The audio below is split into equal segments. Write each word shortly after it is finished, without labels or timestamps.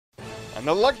An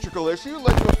electrical issue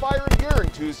led to a fire in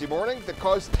Gering Tuesday morning that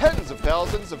caused tens of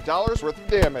thousands of dollars worth of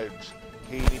damage.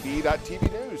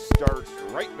 KNEB.TV News starts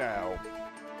right now.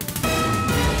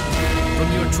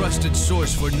 From your trusted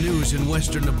source for news in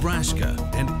western Nebraska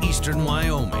and eastern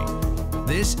Wyoming,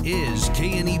 this is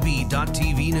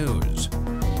KNEB.TV News.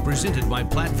 Presented by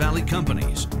Platte Valley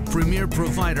Companies, premier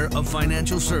provider of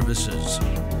financial services.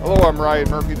 Hello, I'm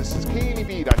Ryan Murphy. This is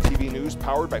KNEB.TV News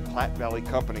powered by Platte Valley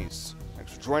Companies.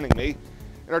 Thanks for joining me.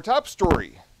 In our top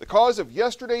story, the cause of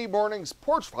yesterday morning's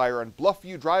porch fire on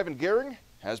Bluffview Drive in Gering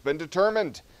has been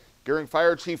determined. Gering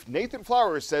Fire Chief Nathan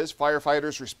Flowers says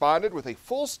firefighters responded with a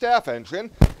full staff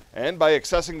engine and by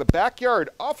accessing the backyard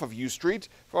off of U Street,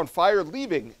 found fire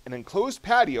leaving an enclosed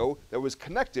patio that was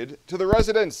connected to the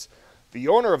residence. The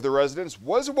owner of the residence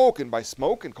was awoken by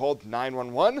smoke and called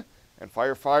 911, and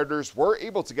firefighters were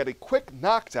able to get a quick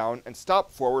knockdown and stop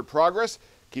forward progress,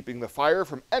 keeping the fire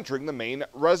from entering the main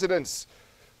residence.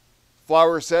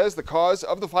 Flowers says the cause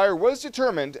of the fire was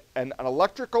determined and an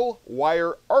electrical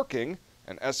wire arcing,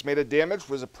 and estimated damage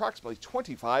was approximately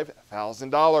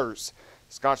 $25,000.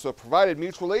 Scottsville provided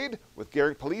mutual aid, with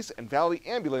Gering Police and Valley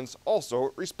Ambulance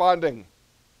also responding.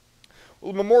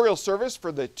 Well, a memorial service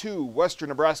for the two Western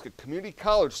Nebraska Community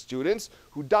College students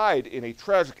who died in a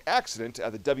tragic accident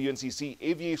at the WNCC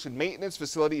Aviation Maintenance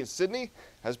Facility in Sydney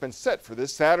has been set for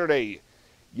this Saturday.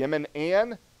 Yemen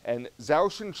Ann and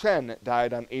Zhaoshan Chen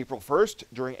died on April 1st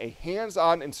during a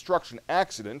hands-on instruction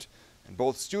accident, and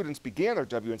both students began their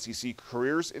WNCC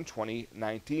careers in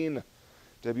 2019.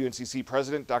 WNCC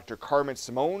President Dr. Carmen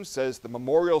Simone says the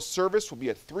memorial service will be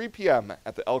at 3 p.m.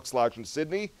 at the Elks Lodge in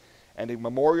Sydney, and a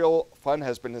memorial fund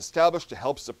has been established to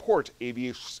help support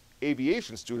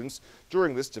aviation students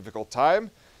during this difficult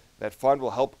time. That fund will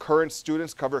help current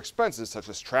students cover expenses such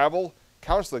as travel,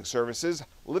 counseling services,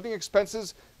 living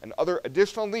expenses, and other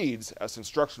additional needs as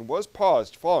instruction was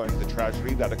paused following the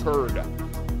tragedy that occurred.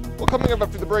 Well, coming up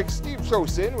after the break, Steve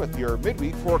Chosin with your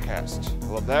midweek forecast.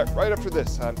 We'll have that right after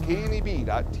this on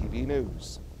KNEB.TV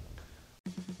News.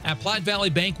 At Platte Valley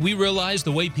Bank, we realize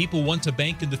the way people want to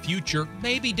bank in the future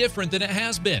may be different than it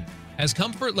has been. As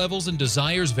comfort levels and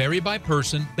desires vary by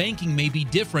person, banking may be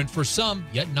different for some,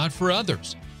 yet not for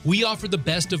others. We offer the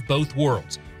best of both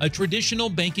worlds, a traditional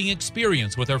banking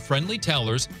experience with our friendly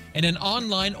tellers and an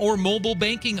online or mobile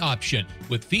banking option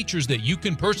with features that you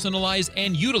can personalize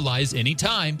and utilize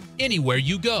anytime, anywhere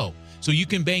you go. So you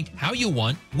can bank how you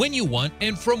want, when you want,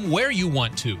 and from where you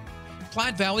want to.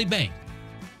 Platte Valley Bank.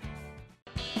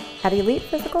 At Elite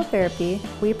Physical Therapy,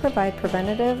 we provide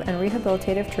preventative and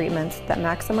rehabilitative treatments that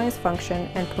maximize function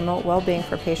and promote well-being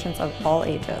for patients of all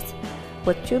ages.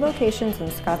 With 2 locations in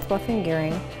Scottsbluff and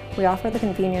Gering, we offer the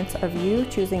convenience of you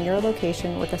choosing your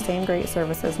location with the same great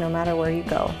services no matter where you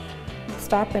go.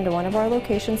 Stop into one of our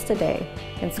locations today,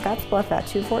 in Scottsbluff at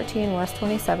 214 West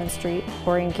 27th Street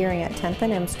or in Gering at 10th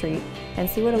and M Street, and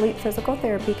see what Elite Physical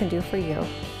Therapy can do for you.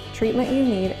 Treatment you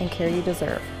need and care you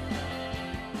deserve.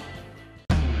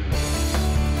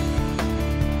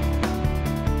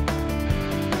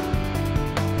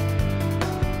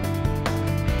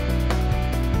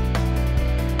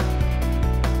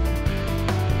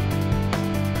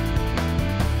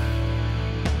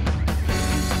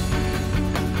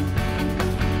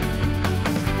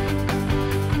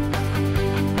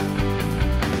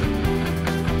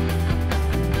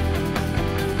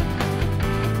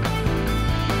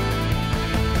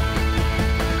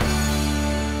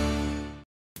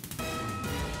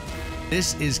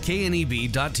 This is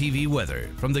KNEB.TV weather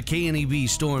from the KNEB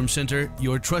Storm Center,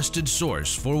 your trusted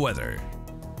source for weather.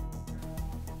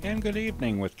 And good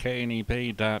evening with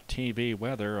KNEB.TV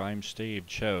weather. I'm Steve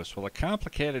Chose. Well, a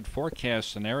complicated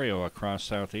forecast scenario across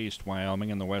southeast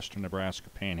Wyoming and the western Nebraska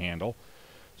Panhandle.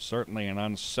 Certainly an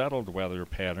unsettled weather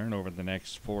pattern over the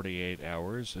next 48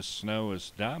 hours. The snow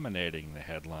is dominating the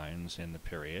headlines in the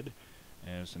period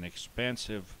as an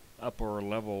expansive upper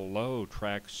level low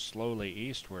tracks slowly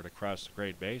eastward across the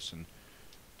Great Basin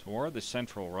toward the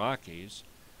central Rockies.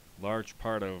 Large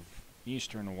part of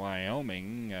eastern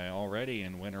Wyoming already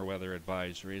in winter weather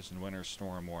advisories and winter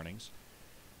storm warnings.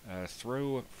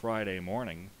 Through Friday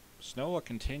morning, snow will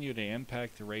continue to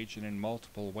impact the region in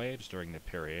multiple waves during the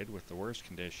period, with the worst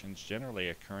conditions generally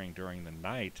occurring during the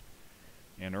night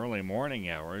and early morning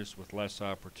hours, with less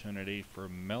opportunity for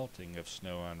melting of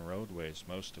snow on roadways.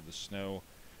 Most of the snow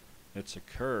that's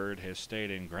occurred has stayed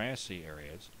in grassy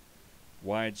areas.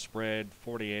 Widespread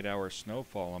 48-hour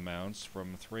snowfall amounts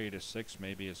from 3 to 6,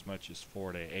 maybe as much as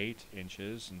 4 to 8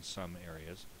 inches in some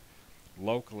areas.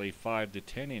 Locally, 5 to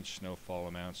 10 inch snowfall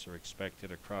amounts are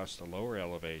expected across the lower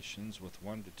elevations, with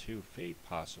 1 to 2 feet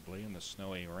possibly in the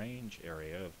snowy range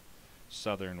area of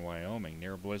southern Wyoming.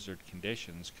 Near blizzard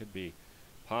conditions could be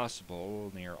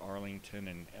possible near Arlington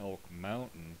and Elk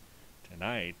Mountain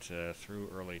tonight through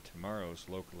early tomorrow's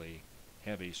locally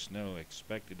heavy snow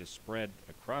expected to spread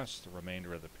across the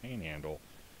remainder of the Panhandle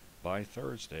by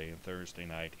Thursday and Thursday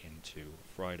night into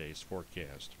Friday's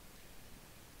forecast.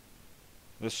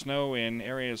 The snow in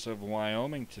areas of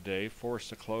Wyoming today forced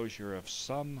the closure of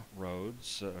some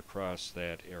roads across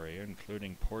that area,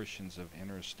 including portions of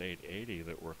Interstate 80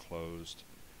 that were closed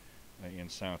in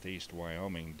southeast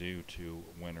Wyoming due to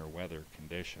winter weather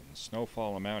conditions.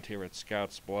 Snowfall amount here at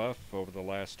Scotts Bluff over the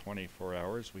last 24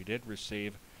 hours, we did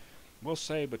receive, we'll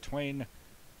say, between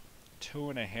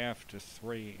 2.5 to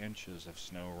 3 inches of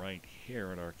snow right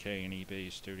here at our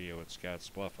KNEB studio at Scotts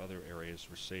Bluff. Other areas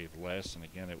received less, and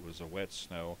again it was a wet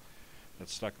snow that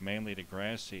stuck mainly to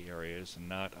grassy areas and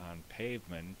not on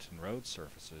pavement and road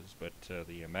surfaces, but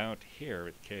the amount here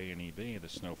at KNEB, the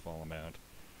snowfall amount,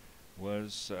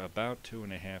 was about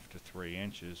 2.5 to 3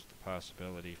 inches, with the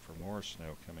possibility for more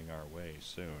snow coming our way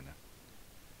soon.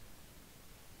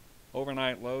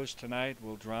 Overnight lows tonight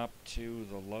will drop to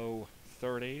the low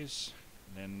 30s,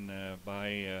 and then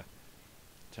by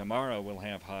tomorrow we'll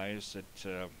have highs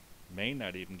that may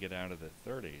not even get out of the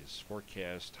 30s.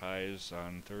 Forecast highs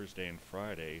on Thursday and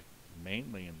Friday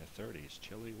mainly in the 30s.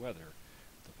 Chilly weather,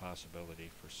 the possibility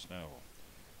for snow.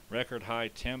 Record high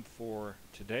temp for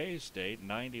today's date,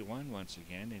 91 once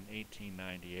again in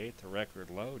 1898. The record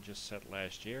low just set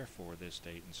last year for this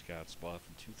date in Scotts Bluff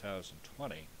in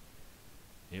 2020.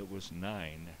 It was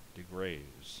 9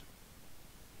 degrees.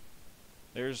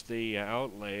 There's the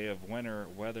outlay of winter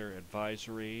weather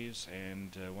advisories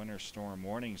and winter storm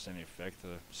warnings in effect.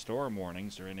 The storm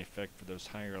warnings are in effect for those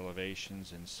higher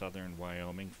elevations in southern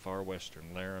Wyoming, far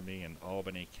western Laramie and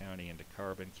Albany County into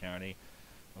Carbon County,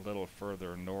 a little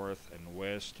further north and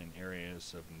west in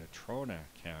areas of Natrona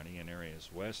County and areas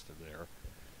west of there.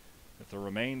 But the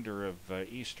remainder of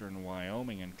eastern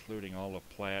Wyoming, including all of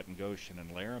Platte and Goshen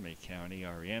and Laramie County,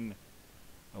 are in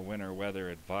a winter weather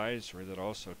advisory that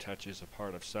also touches a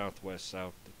part of southwest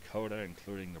South Dakota,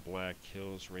 including the Black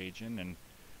Hills region, and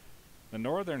the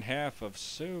northern half of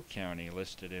Sioux County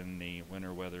listed in the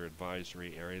winter weather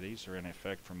advisory area. These are in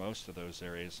effect for most of those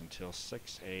areas until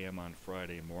 6 a.m. on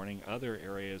Friday morning. Other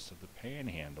areas of the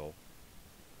Panhandle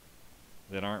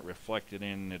that aren't reflected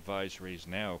in advisories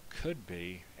now could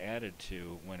be added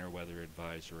to winter weather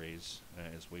advisories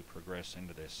as we progress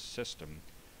into this system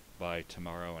by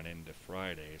tomorrow and into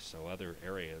Friday. So other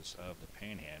areas of the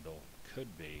Panhandle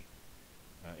could be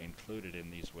included in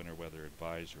these winter weather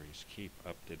advisories. Keep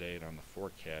up to date on the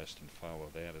forecast and follow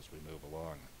that as we move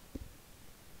along.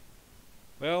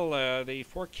 Well, the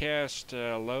forecast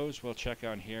lows we'll check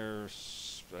on here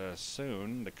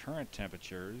soon. The current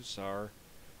temperatures are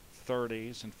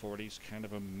 30s and 40s, kind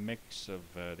of a mix of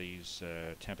these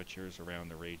temperatures around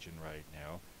the region right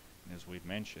now. And as we've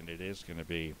mentioned, it is going to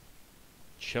be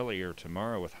chillier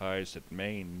tomorrow with highs that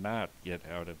may not get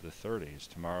out of the 30s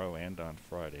tomorrow and on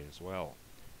Friday as well.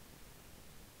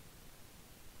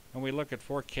 When we look at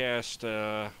forecast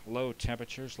low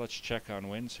temperatures, let's check on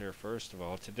winds here first of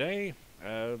all. Today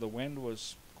the wind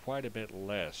was quite a bit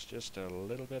less, just a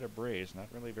little bit of breeze, not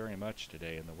really very much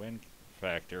today. In the wind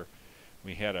factor,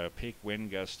 we had a peak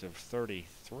wind gust of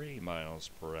 33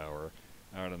 miles per hour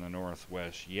out in the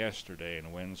northwest yesterday,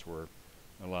 and winds were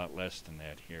a lot less than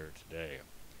that here today.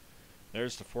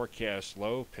 There's the forecast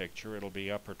low picture. It'll be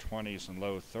upper 20s and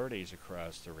low 30s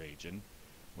across the region.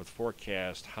 With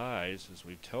forecast highs, as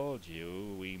we've told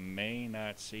you, we may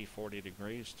not see 40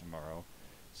 degrees tomorrow.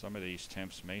 Some of these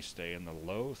temps may stay in the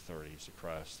low 30s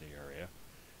across the area.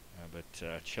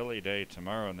 But chilly day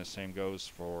tomorrow, and the same goes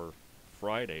for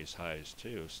Friday's highs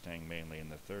too, staying mainly in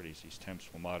the 30s. These temps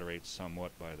will moderate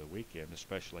somewhat by the weekend,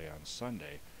 especially on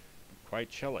Sunday. But quite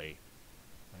chilly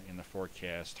in the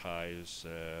forecast highs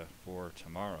for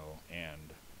tomorrow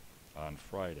and on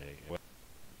Friday.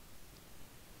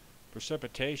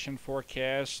 Precipitation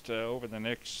forecast over the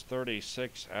next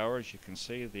 36 hours. You can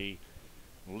see the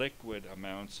liquid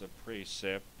amounts of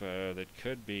precip that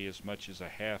could be as much as a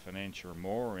 ½ an inch or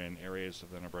more in areas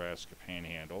of the Nebraska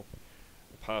Panhandle.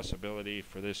 The possibility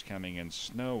for this coming in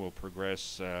snow will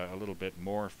progress a little bit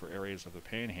more for areas of the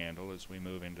Panhandle as we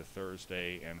move into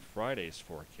Thursday and Friday's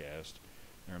forecast.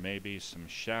 There may be some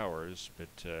showers,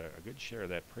 but a good share of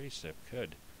that precip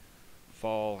could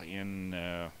fall in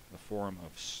the form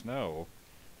of snow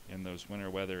in those winter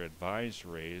weather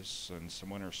advisories, and some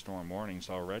winter storm warnings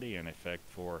already in effect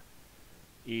for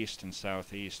east and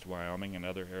southeast Wyoming and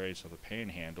other areas of the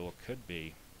Panhandle could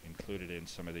be included in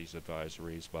some of these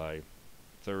advisories by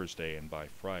Thursday and by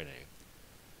Friday.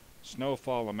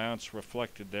 Snowfall amounts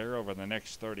reflected there over the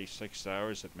next 36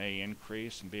 hours. It may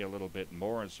increase and be a little bit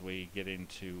more as we get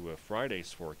into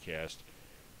Friday's forecast,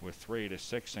 with 3 to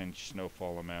 6 inch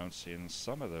snowfall amounts in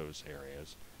some of those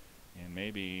areas, and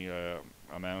maybe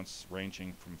amounts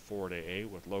ranging from 4 to 8,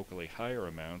 with locally higher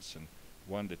amounts and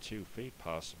 1 to 2 feet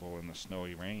possible in the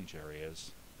snowy range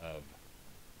areas of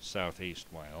southeast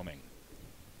Wyoming.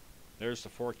 There's the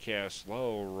forecast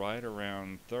low right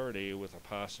around 30, with a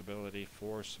possibility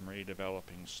for some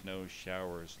redeveloping snow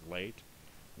showers late.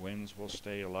 Winds will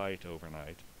stay light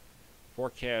overnight.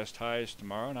 Forecast highs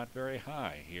tomorrow, not very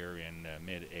high. Here in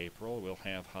mid-April, we'll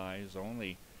have highs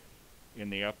only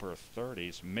in the upper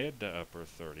 30s, mid to upper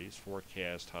 30s.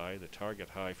 Forecast high, the target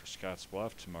high for Scotts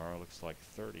Bluff tomorrow looks like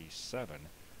 37.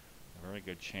 A very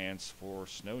good chance for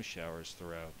snow showers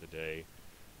throughout the day.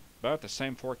 About the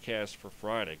same forecast for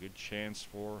Friday. Good chance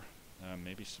for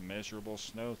maybe some measurable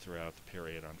snow throughout the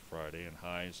period on Friday, and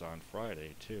highs on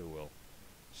Friday too will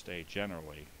stay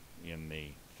generally in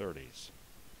the 30s.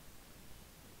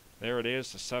 There it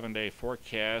is, the 7-day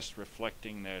forecast,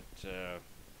 reflecting that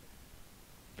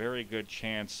very good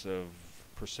chance of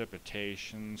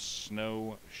precipitation,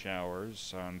 snow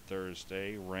showers on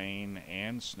Thursday, rain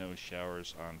and snow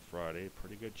showers on Friday.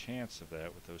 Pretty good chance of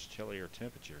that with those chillier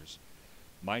temperatures.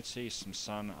 Might see some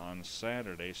sun on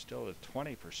Saturday, still a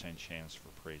 20% chance for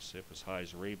precip as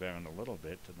highs rebound a little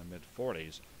bit to the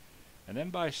mid-40s. And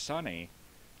then by Sunday,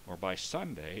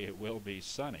 it will be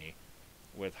sunny,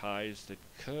 with highs that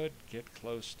could get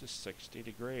close to 60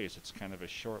 degrees. It's kind of a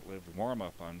short-lived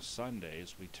warm-up on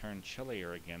Sundays. We turn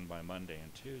chillier again by Monday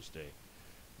and Tuesday.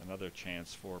 Another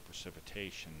chance for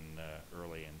precipitation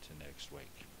early into next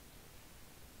week.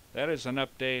 That is an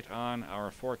update on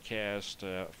our forecast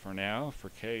for now. For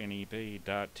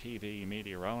KNEB.TV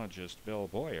meteorologist Bill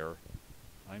Boyer,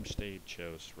 I'm Steve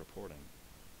Chose reporting.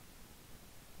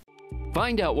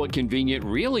 Find out what convenient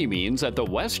really means at the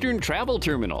Western Travel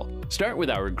Terminal. Start with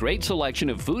our great selection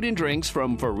of food and drinks,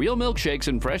 from for real milkshakes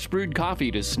and fresh brewed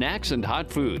coffee to snacks and hot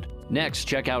food. Next,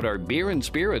 check out our beer and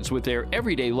spirits with their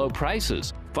everyday low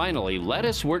prices. Finally, let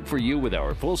us work for you with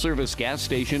our full-service gas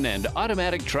station and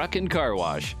automatic truck and car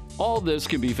wash. All this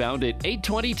can be found at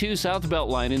 822 South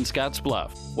Beltline in Scotts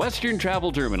Bluff. Western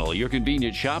Travel Terminal, your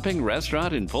convenient shopping,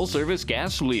 restaurant, and full-service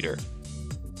gas leader.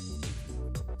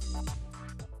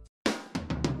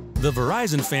 The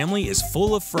Verizon family is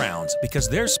full of frowns because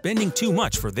they're spending too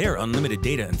much for their unlimited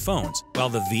data and phones, while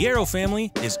the Viero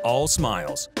family is all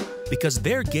smiles because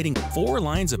they're getting 4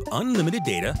 lines of unlimited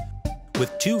data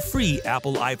with 2 free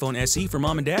Apple iPhone SE for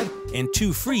mom and dad and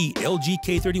 2 free LG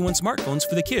K31 smartphones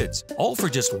for the kids, all for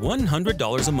just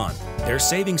 $100 a month. They're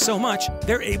saving so much,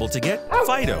 they're able to get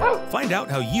Fido. Find out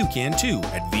how you can too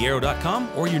at Viero.com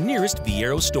or your nearest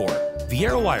Viero store.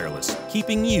 Viero Wireless,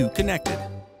 keeping you connected.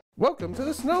 Welcome to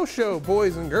the Snow Show,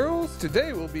 boys and girls.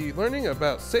 Today we'll be learning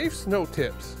about safe snow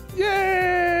tips.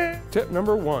 Yay! Tip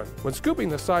number 1. When scooping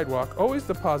the sidewalk, always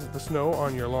deposit the snow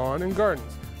on your lawn and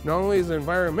gardens. Not only is it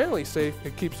environmentally safe,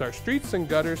 it keeps our streets and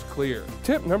gutters clear.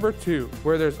 Tip number 2.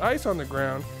 Where there's ice on the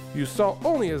ground, use salt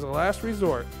only as a last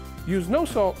resort. Use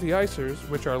no-salt de-icers,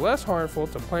 which are less harmful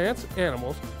to plants,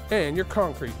 animals, and your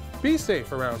concrete. Be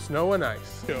safe around snow and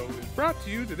ice. The show is brought to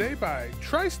you today by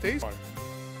Tri-State.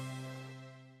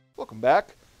 Welcome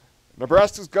back.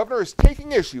 Nebraska's governor is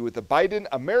taking issue with the Biden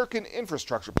American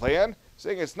Infrastructure Plan,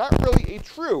 saying it's not really a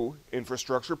true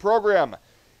infrastructure program.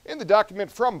 In the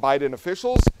document from Biden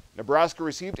officials, Nebraska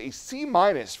received a C-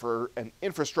 for an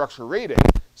infrastructure rating,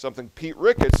 something Pete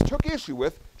Ricketts took issue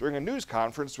with during a news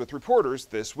conference with reporters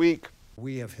this week.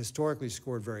 We have historically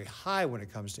scored very high when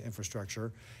it comes to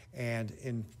infrastructure,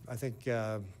 and I think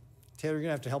Taylor, you're going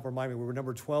to have to help remind me, we were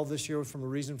number 12 this year from the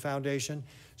Reason Foundation,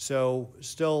 so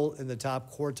still in the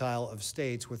top quartile of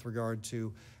states with regard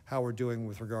to how we're doing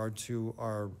with regard to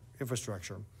our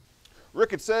infrastructure.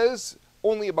 Ricketts says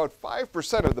only about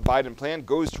 5% of the Biden plan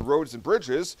goes to roads and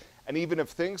bridges, and even if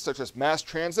things such as mass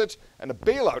transit and a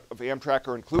bailout of Amtrak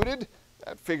are included,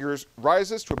 that figure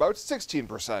rises to about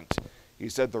 16%. He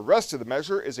said the rest of the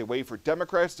measure is a way for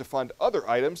Democrats to fund other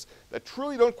items that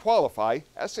truly don't qualify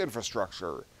as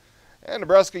infrastructure. And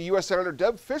Nebraska U.S. Senator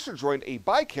Deb Fischer joined a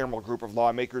bicameral group of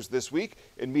lawmakers this week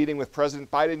in meeting with President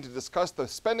Biden to discuss the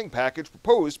spending package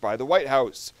proposed by the White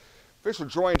House. Fischer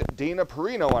joined Dana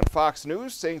Perino on Fox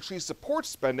News, saying she supports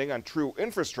spending on true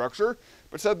infrastructure,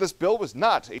 but said this bill was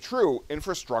not a true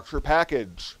infrastructure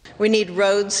package. We need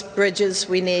roads, bridges,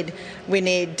 we need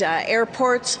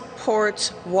airports,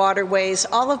 ports, waterways.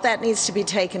 All of that needs to be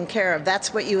taken care of.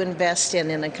 That's what you invest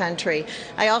in a country.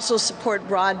 I also support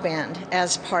broadband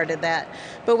as part of that.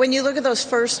 But when you look at those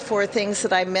first four things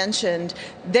that I mentioned,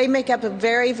 they make up a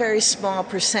very, very small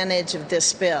percentage of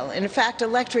this bill. In fact,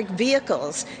 electric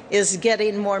vehicles is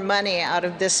getting more money out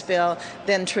of this bill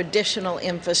than traditional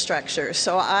infrastructure.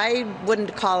 So I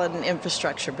wouldn't call it an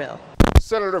infrastructure bill.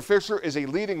 Senator Fisher is a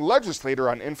leading legislator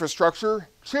on infrastructure,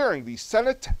 chairing the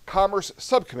Senate Commerce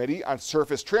Subcommittee on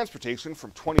Surface Transportation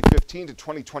from 2015 to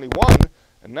 2021,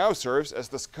 and now serves as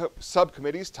the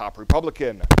subcommittee's top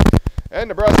Republican. And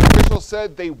Nebraska officials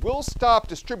said they will stop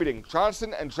distributing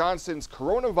Johnson & Johnson's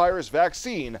coronavirus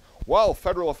vaccine while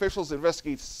federal officials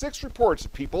investigate 6 reports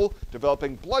of people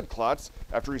developing blood clots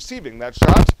after receiving that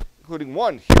shot, including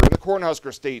one here in the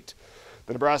Cornhusker State.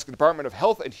 The Nebraska Department of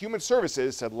Health and Human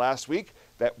Services said last week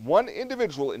that one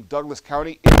individual in Douglas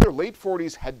County in their late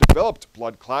 40s had developed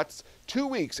blood clots 2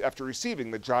 weeks after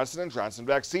receiving the Johnson & Johnson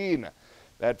vaccine.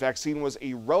 That vaccine was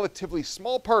a relatively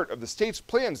small part of the state's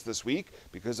plans this week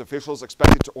because officials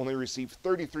expected to only receive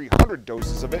 3,300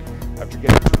 doses of it after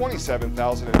getting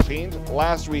 27,000 and change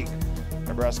last week.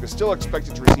 Nebraska is still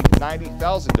expected to receive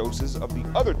 90,000 doses of the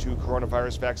other 2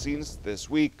 coronavirus vaccines this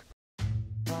week.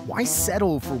 Why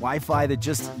settle for Wi-Fi that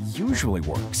just usually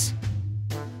works?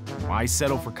 Why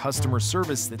settle for customer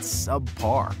service that's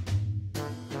subpar?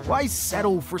 Why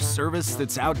settle for service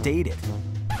that's outdated?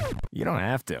 You don't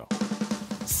have to.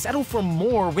 Settle for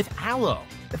more with Allo,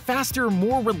 the faster,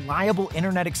 more reliable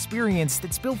internet experience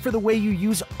that's built for the way you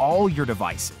use all your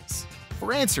devices.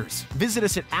 For answers, visit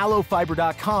us at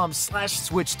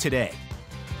allofiber.com/switch today.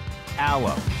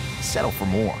 Allo, settle for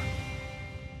more.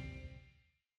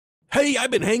 Hey,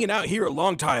 I've been hanging out here a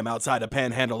long time outside of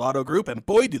Panhandle Auto Group, and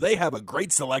boy, do they have a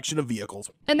great selection of vehicles.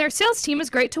 And their sales team is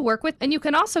great to work with, and you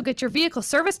can also get your vehicle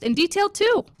serviced and detailed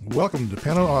too. Welcome to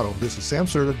Panhandle Auto. This is Sam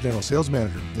Serta, General Sales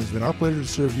Manager. It's been our pleasure to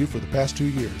serve you for the past 2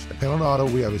 years. At Panhandle Auto,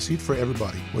 we have a seat for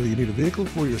everybody. Whether you need a vehicle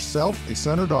for yourself, a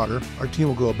son or daughter, our team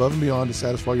will go above and beyond to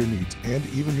satisfy your needs and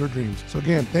even your dreams. So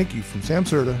again, thank you from Sam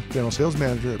Serta, General Sales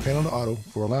Manager at Panhandle Auto,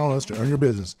 for allowing us to earn your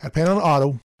business. At Panhandle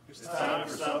Auto, it's time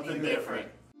for something different.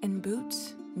 In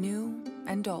boots, new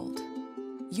and old,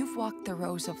 you've walked the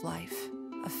rows of life,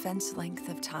 a fence length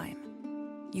of time.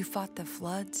 You fought the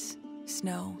floods,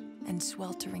 snow, and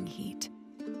sweltering heat,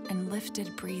 and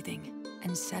lifted breathing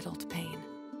and settled pain.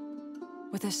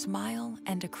 With a smile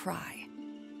and a cry,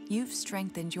 you've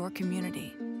strengthened your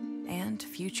community and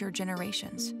future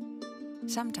generations.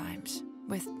 Sometimes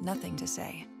with nothing to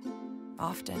say,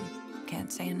 often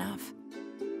can't say enough.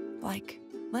 Like,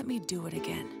 let me do it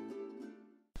again.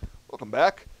 Welcome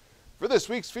back. For this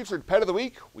week's featured Pet of the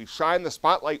Week, we shine the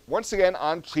spotlight once again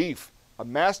on Chief, a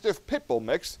Mastiff Pit Bull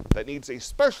mix that needs a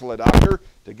special adopter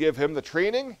to give him the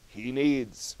training he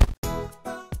needs.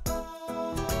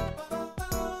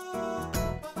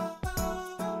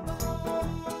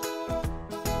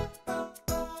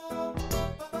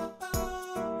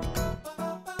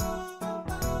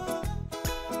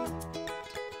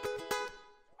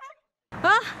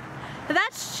 Well,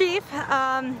 that's Chief.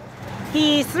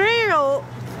 He's 3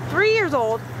 years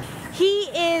old. He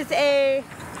is a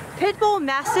Pit Bull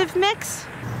Mastiff mix.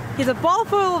 He's a ball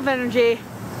full of energy.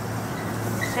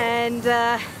 And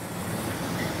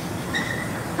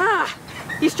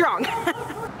he's strong.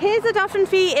 His adoption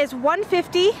fee is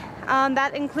 $150.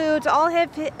 That includes all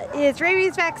his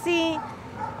rabies vaccine,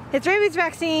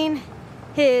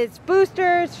 his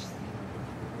boosters,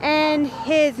 and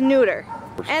his neuter,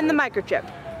 and the microchip.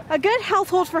 A good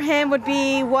household for him would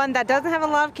be one that doesn't have a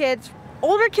lot of kids.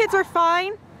 Older kids are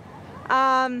fine.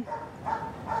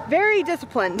 Very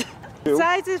disciplined.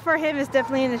 Sizes for him is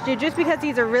definitely an issue just because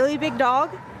he's a really big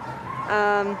dog.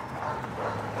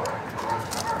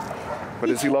 But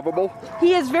is he lovable?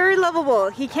 He is very lovable.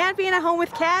 He can't be in a home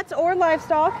with cats or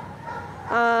livestock.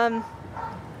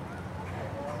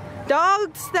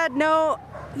 Dogs that know,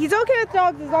 he's okay with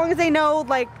dogs as long as they know,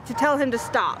 like, to tell him to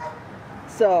stop.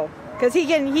 So, because he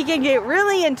can get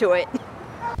really into it.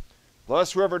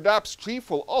 Plus, whoever adopts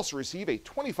Chief will also receive a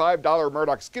 $25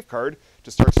 Murdoch's gift card to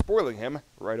start spoiling him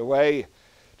right away.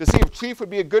 To see if Chief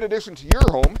would be a good addition to your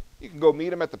home, you can go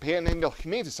meet him at the Panhandle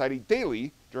Humane Society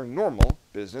daily during normal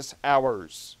business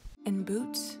hours. In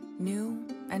boots, new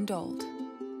and old,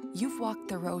 you've walked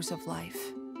the rows of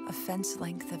life, a fence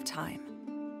length of time.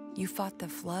 You fought the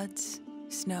floods,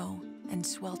 snow, and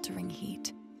sweltering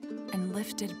heat, and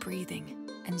lifted breathing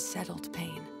and settled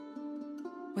pain.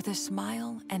 With a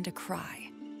smile and a cry,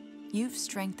 you've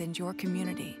strengthened your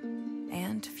community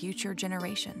and future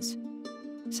generations.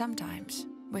 Sometimes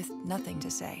with nothing to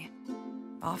say.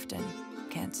 Often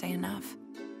can't say enough.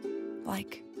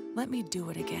 Like, let me do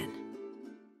it again.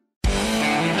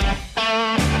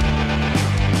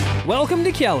 Welcome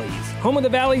to Kelly's, home of the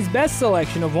Valley's best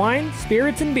selection of wine,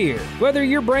 spirits, and beer. Whether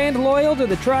you're brand loyal to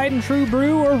the tried and true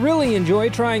brew or really enjoy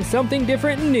trying something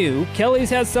different and new,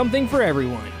 Kelly's has something for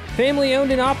everyone. Family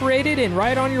owned and operated and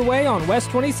right on your way on West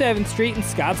 27th Street in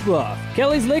Scotts Bluff.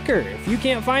 Kelly's Liquor. If you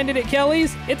can't find it at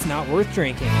Kelly's, it's not worth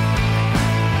drinking.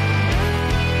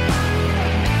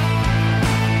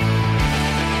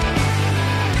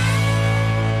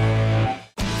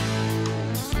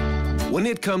 When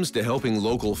it comes to helping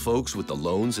local folks with the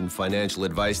loans and financial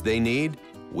advice they need,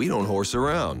 we don't horse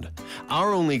around.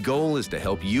 Our only goal is to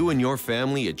help you and your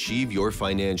family achieve your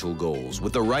financial goals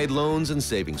with the right loans and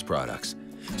savings products.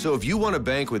 So if you want to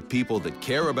bank with people that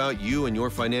care about you and your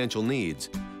financial needs,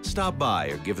 stop by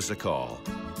or give us a call.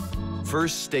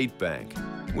 First State Bank.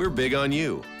 We're big on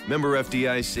you. Member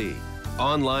FDIC.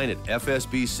 Online at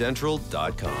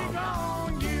fsbcentral.com.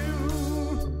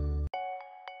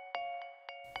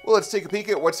 Well, let's take a peek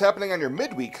at what's happening on your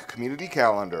midweek community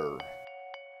calendar.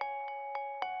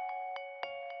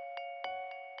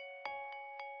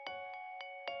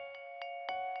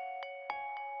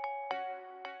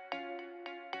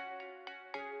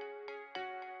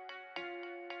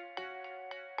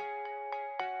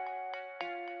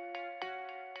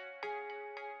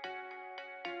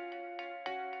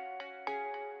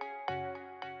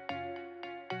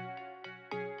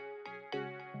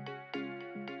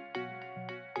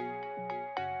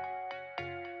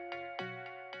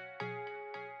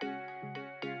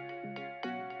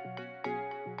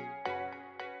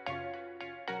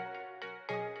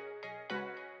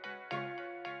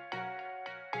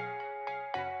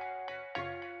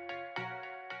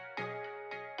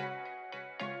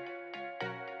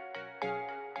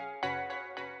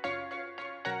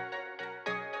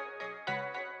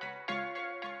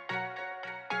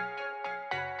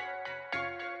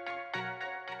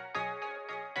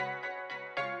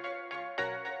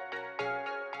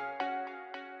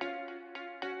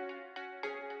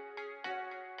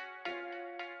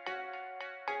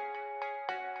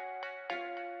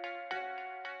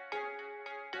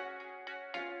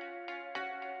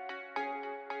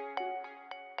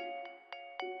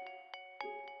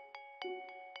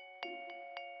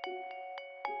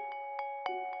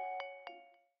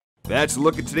 That's a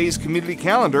look at today's community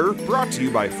calendar, brought to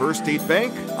you by First State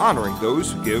Bank, honoring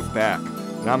those who give back.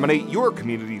 Nominate your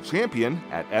community champion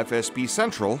at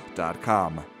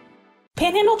fsbcentral.com.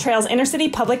 Panhandle Trails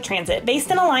Intercity Public Transit, based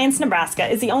in Alliance, Nebraska,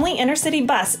 is the only intercity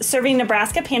bus serving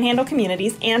Nebraska Panhandle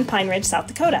communities and Pine Ridge, South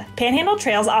Dakota. Panhandle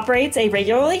Trails operates a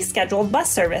regularly scheduled bus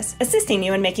service, assisting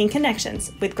you in making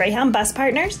connections with Greyhound bus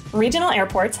partners, regional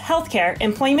airports, healthcare,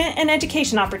 employment and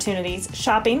education opportunities,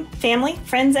 shopping, family,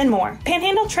 friends, and more.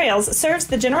 Panhandle Trails serves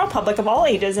the general public of all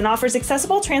ages and offers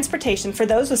accessible transportation for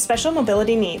those with special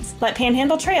mobility needs. Let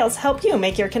Panhandle Trails help you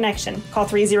make your connection. Call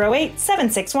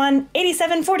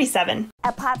 308-761-8747.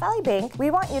 At Platte Valley Bank,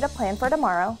 we want you to plan for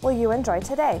tomorrow while you enjoy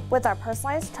today. With our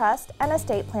personalized trust and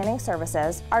estate planning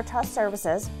services, our trust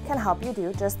services can help you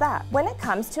do just that. When it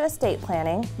comes to estate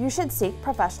planning, you should seek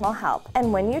professional help.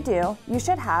 And when you do, you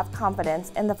should have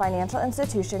confidence in the financial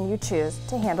institution you choose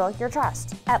to handle your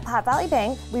trust. At Platte Valley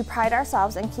Bank, we pride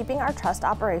ourselves in keeping our trust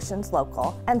operations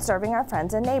local and serving our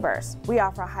friends and neighbors. We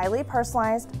offer a highly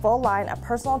personalized, full line of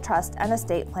personal trust and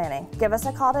estate planning. Give us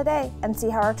a call today and see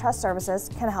how our trust services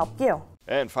can help you.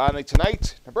 And finally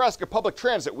tonight, Nebraska Public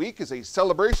Transit Week is a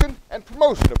celebration and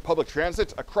promotion of public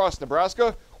transit across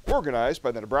Nebraska, organized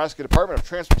by the Nebraska Department of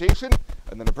Transportation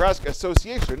and the Nebraska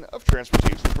Association of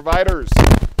Transportation Providers.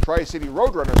 Tri-City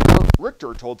Roadrunner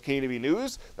Richter told KNB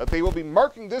News that they will be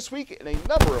marking this week in a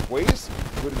number of ways,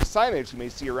 including the signage you may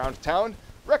see around town,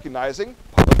 recognizing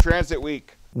Public Transit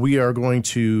Week. We are going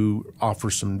to offer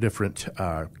some different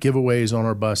giveaways on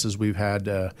our buses. We've had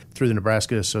through the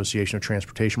Nebraska Association of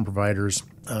Transportation Providers.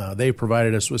 They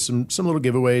provided us with some little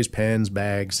giveaways, pens,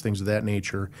 bags, things of that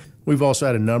nature. We've also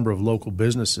had a number of local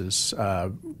businesses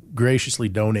graciously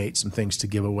donate some things to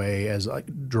give away as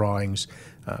drawings.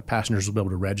 Passengers will be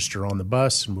able to register on the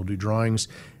bus, and we'll do drawings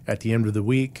at the end of the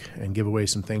week and give away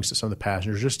some things to some of the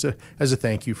passengers just as a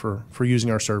thank you for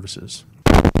using our services.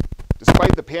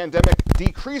 Despite the pandemic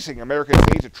decreasing America's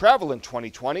need to travel in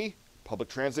 2020, public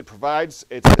transit provides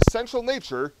its essential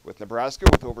nature with Nebraska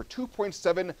with over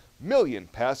 2.7 million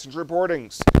passenger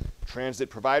boardings. Transit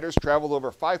providers traveled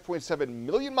over 5.7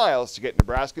 million miles to get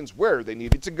Nebraskans where they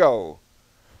needed to go.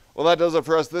 Well, that does it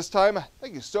for us this time.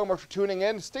 Thank you so much for tuning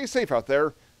in. Stay safe out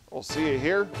there. We'll see you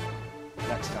here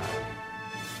next time.